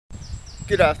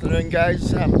Good afternoon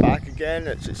guys, I'm back again.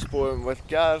 It's Exploring with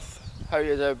Garth. How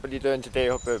is everybody doing today?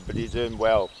 Hope everybody's doing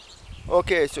well.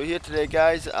 Okay, so here today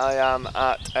guys, I am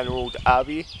at an old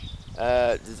abbey,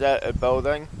 deserted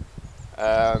building.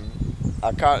 I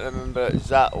can't remember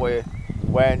exactly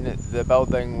when the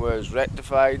building was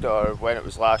rectified or when it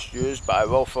was last used, but I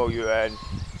will fill you in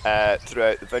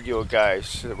throughout the video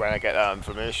guys when I get that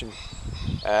information.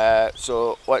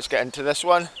 So let's get into this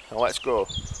one and let's go.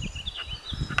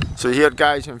 So here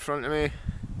guys in front of me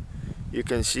you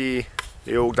can see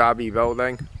the old abbey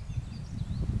building.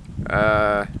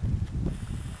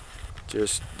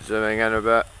 Just zooming in a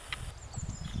bit.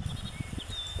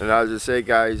 And as I say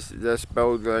guys, this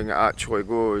building actually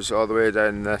goes all the way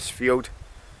down this field.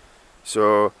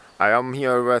 So I am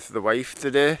here with the wife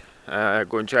today.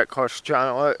 Go and check her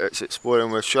channel out, it's Exploring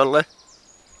with Shirley.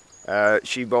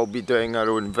 She will be doing her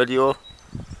own video.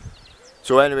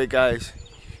 So anyway guys,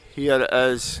 here it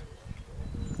is.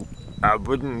 A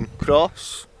wooden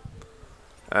cross.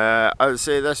 As I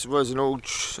say, this was an old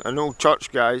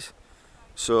church, guys.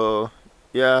 So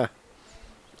yeah,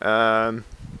 we'll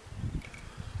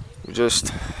just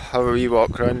have a wee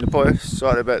walk around the place.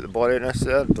 Sorry about the blurriness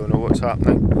there. Don't know what's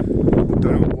happening.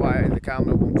 Don't know why the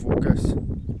camera won't focus.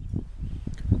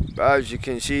 But as you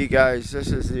can see, guys, this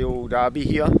is the old abbey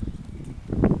here.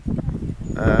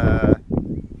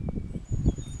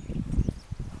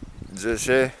 As I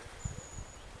say,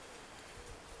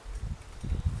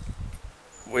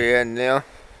 way in there.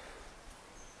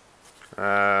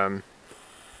 You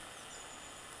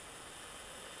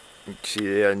can see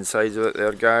the insides of it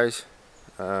there guys,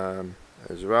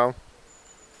 as well.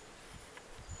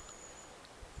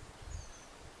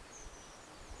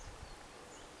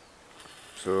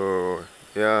 So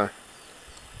yeah,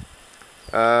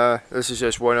 this is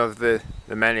just one of the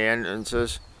many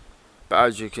entrances, but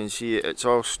as you can see it's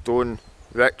all stone,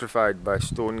 rectified by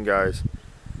stone guys.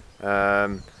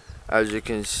 As you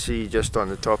can see just on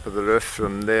the top of the roof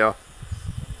from there,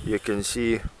 you can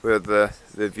see where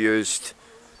they've used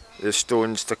the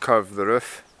stones to curve the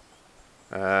roof.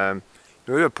 I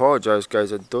really apologise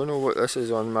guys, I don't know what this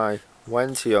is on my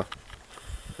lens here.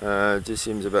 It just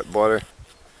seems a bit blurry.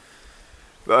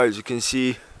 But as you can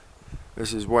see,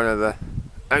 this is one of the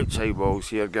outside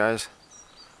walls here guys.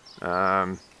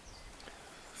 So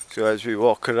as we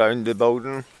walk around the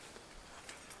building,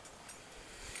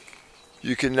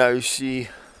 you can now see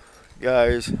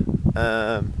guys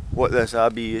what this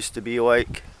abbey used to be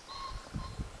like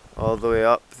all the way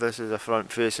up. This is a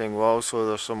front facing wall, so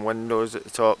there's some windows at the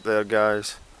top there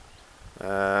guys.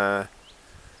 I'm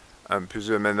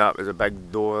presuming that was a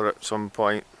big door at some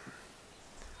point.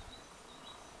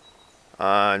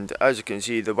 And as you can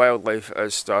see, the wildlife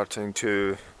is starting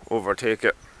to overtake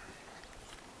it.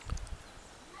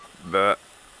 But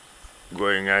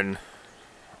going in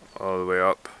all the way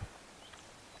up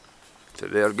to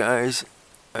there guys,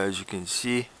 as you can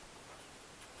see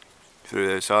through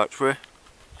this archway.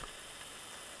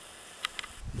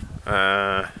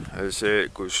 As I say,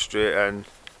 it goes straight in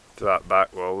to that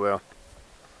back wall there.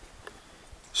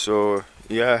 So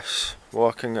yes,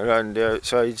 walking around the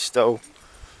outside, still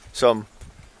some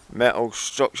metal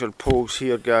structured poles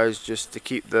here guys, just to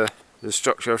keep the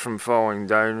structure from falling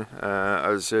down.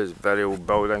 As I say, it's a very old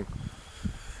building.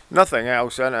 Nothing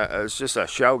else in it, it's just a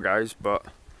shell guys, but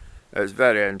it's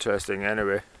very interesting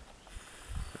anyway.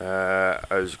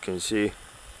 As you can see,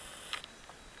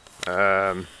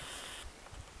 right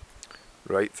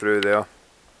through there.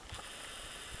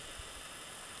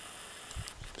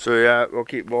 So yeah, we'll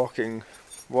keep walking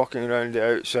around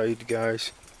the outside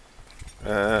guys.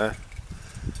 As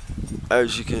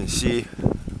you can see,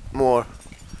 more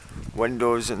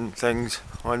windows and things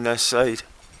on this side.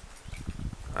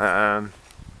 I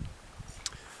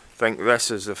think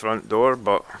this is the front door,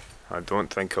 but I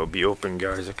don't think it'll be open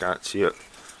guys, I can't see it.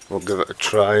 We'll give it a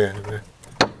try anyway.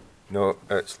 No,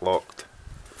 it's locked.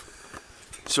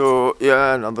 So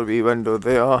yeah, another wee window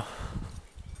there.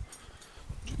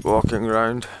 Just walking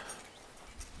around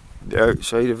the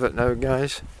outside of it now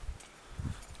guys.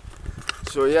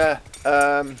 So yeah,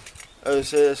 as I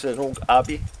say, it's an old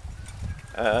abbey.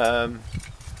 I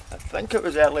think it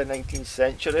was early 19th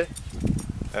century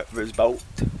it was built.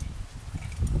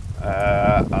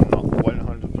 I'm not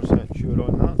 100% sure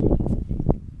on that.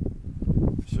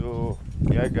 So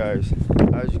yeah guys,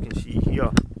 as you can see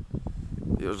here,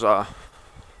 there's an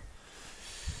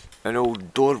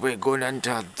old doorway going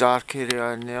into a dark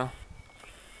area in there,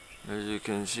 as you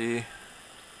can see.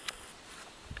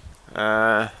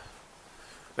 I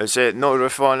say no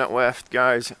roof on it left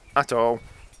guys at all.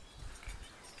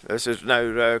 This is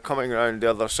now coming around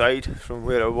the other side from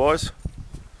where it was.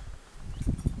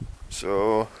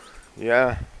 So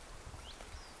yeah,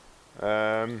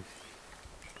 it's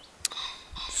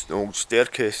an old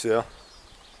staircase there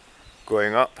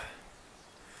going up.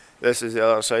 This is the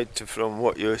other side from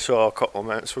what you saw a couple of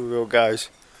minutes ago, guys.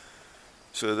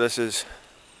 So this is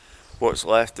what's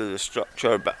left of the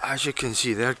structure, but as you can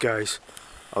see there, guys,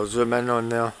 I'll zoom in on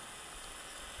there.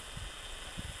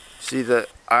 See the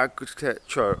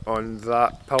architecture on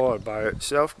that pillar by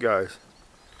itself, guys.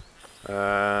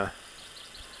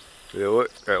 It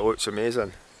looks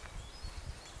amazing.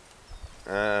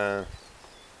 As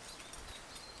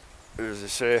I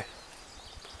say,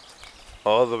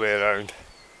 all the way around.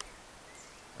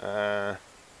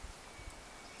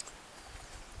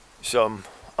 Some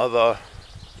other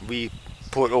wee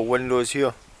portal windows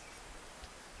here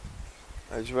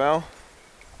as well.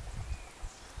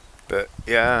 But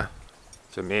yeah,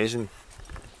 it's amazing.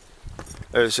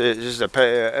 It's just a pity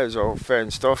it is all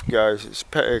fenced off, guys. It's a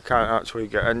pity you can't actually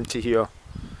get into here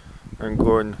and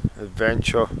go and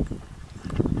adventure.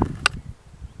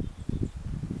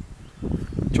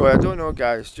 So I don't know,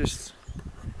 guys, just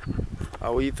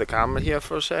I'll leave the camera here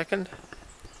for a second.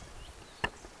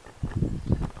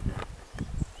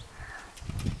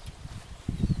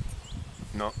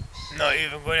 No, not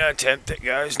even going to attempt it,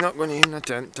 guys, not going to even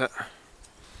attempt it.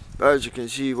 But as you can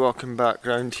see, walking back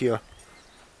round here,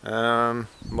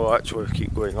 we'll actually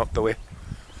keep going up the way.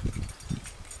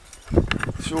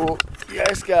 So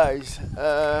yes, guys,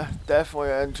 definitely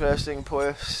an interesting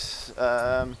place.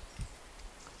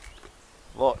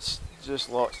 Lots to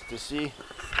see.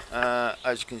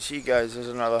 As you can see, guys, there's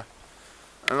another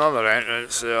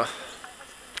entrance there.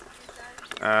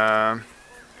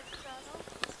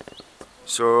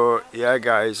 So yeah,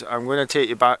 guys, I'm going to take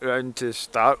you back round to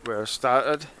start where I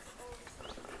started.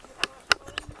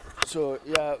 So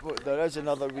yeah, there is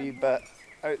another wee bit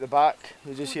out the back.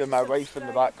 You just hear my wife in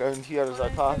the background here as I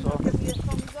pass off.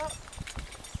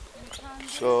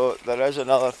 So there is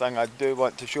another thing I do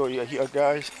want to show you here,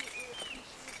 guys.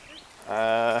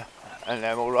 And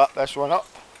then we'll wrap this one up.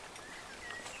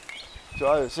 So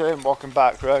as I say, I'm walking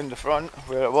back round the front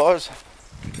where it was.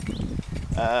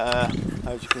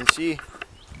 As you can see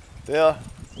there,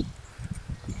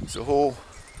 it's the whole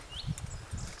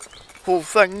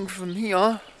thing from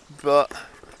here, but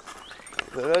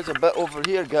there is a bit over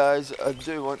here, guys, I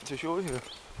do want to show you.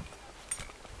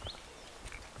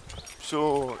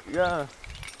 So yeah,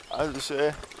 as I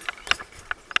say,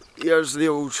 here's the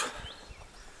old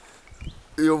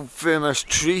famous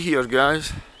tree here,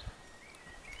 guys.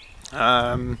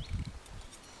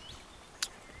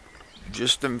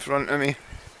 Just in front of me.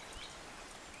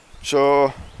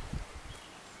 So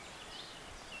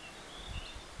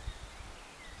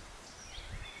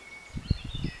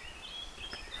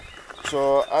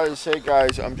as I say,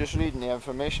 guys, I'm just reading the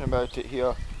information about it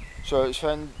here. So it's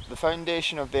the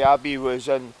foundation of the abbey was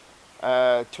in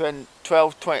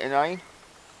 1229.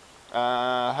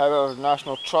 However, the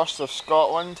National Trust of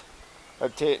Scotland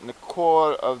had taken the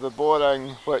core of the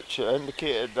boring, which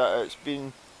indicated that it's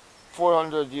been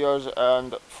 400 years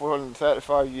and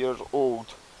 435 years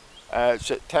old.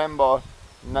 September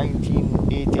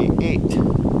 1988.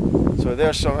 So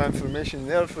there's some information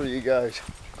there for you guys.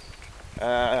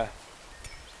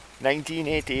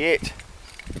 1988.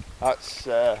 That's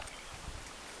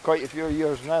quite a few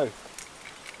years now.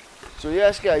 So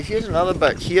yes, guys, here's another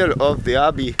bit here of the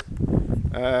abbey.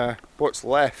 What's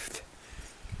left.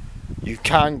 You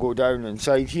can go down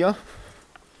inside here.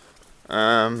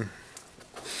 Don't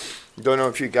know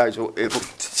if you guys will be able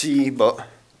to see, but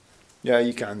yeah,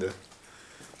 you can do.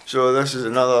 So this is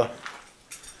another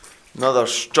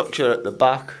structure at the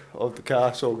back of the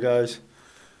castle, guys.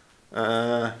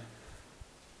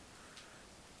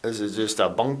 This is just a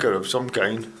bunker of some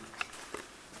kind.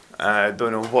 I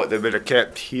don't know what they would have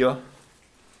kept here,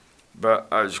 but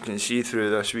as you can see through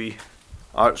this wee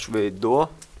archway door.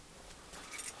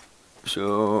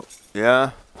 So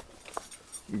yeah,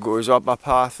 goes up a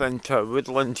path into a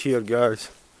woodland here,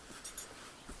 guys,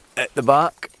 at the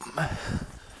back.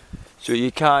 So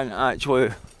you can actually,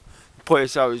 the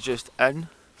place I was just in,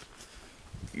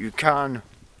 you can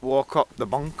walk up the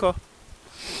bunker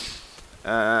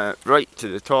right to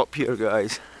the top here,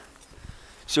 guys.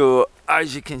 So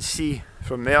as you can see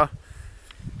from there,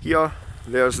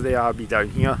 there's the abbey down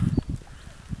here,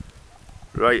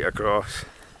 right across.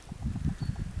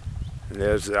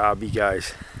 There's the abbey,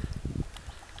 guys.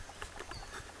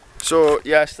 So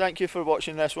yes, thank you for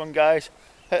watching this one, guys.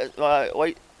 Hit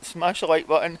like, smash the like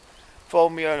button, follow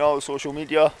me on all social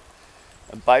media,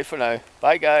 and bye for now.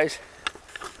 Bye, guys.